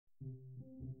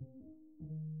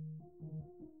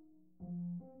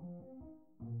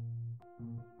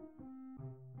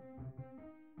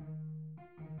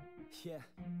Yeah,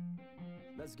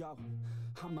 let's go.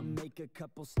 I'ma make a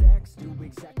couple stacks, do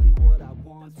exactly what I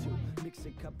want to. Mix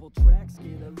a couple tracks,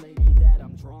 get a lady that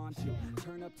I'm drawn to.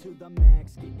 Turn up to the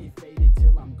max, get me faded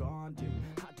till I'm gone, dude.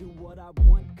 I do what I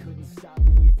want, couldn't stop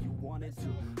me if you wanted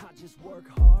to. I just work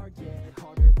hard, yeah,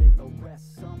 harder than the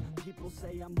rest. Some people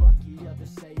say I'm lucky,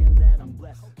 others saying that I'm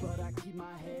blessed. But I keep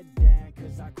my head down,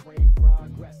 cause I crave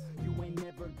progress. You ain't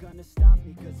never gonna stop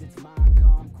me, cause it's my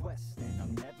conquest. And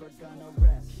I'm never gonna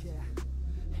rest, yeah.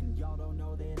 And y'all don't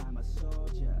know that I'm a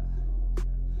soldier.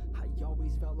 I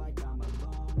always felt like I'm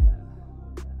alone,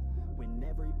 yeah. When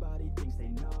everybody thinks they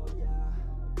know,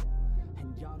 yeah.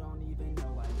 And y'all don't even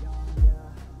know I own,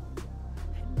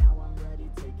 yeah. And now I'm ready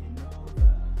taking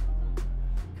over,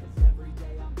 cause every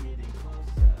day I'm getting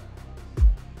closer.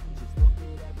 Just look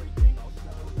at everything I'll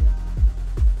show ya.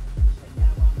 And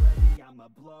now I'm ready, I'ma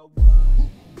blow up.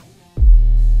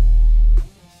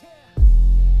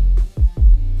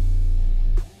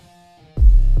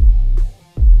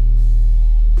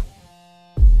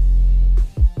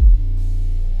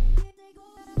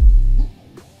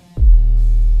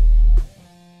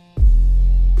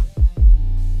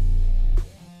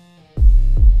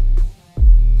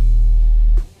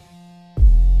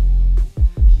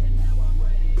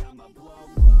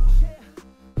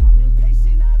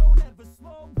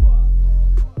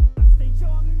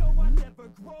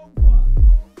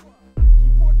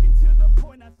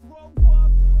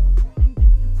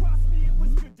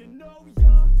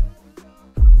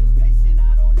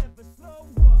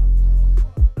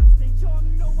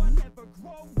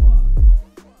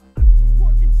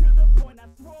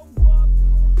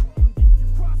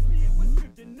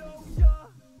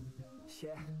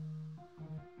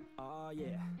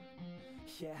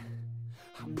 Yeah,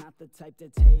 I'm not the type to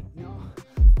take no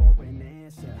for an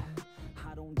answer.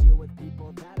 I don't deal with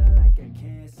people that are like a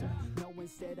cancer. No,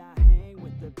 instead I hang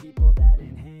with the people that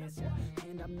enhance ya.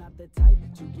 And I'm not the type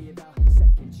to give out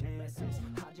second chances.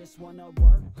 I just wanna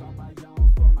work on my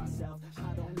own for myself.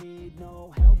 I don't need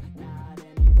no help, not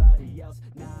anybody else.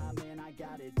 Nah, man, I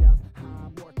got it dealt.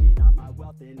 I'm working on my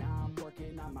wealth and I'm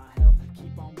working on my health.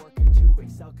 Keep on working to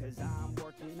excel, cause I'm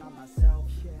working on myself,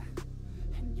 yeah.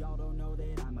 And y'all don't know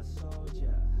that I'm a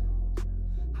soldier.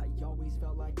 I always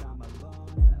felt like I'm alone,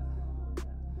 yeah.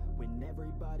 When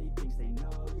everybody thinks they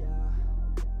know,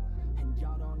 yeah. And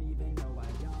y'all don't even know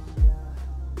I own,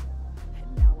 yeah.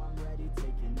 And now I'm ready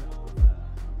taking over,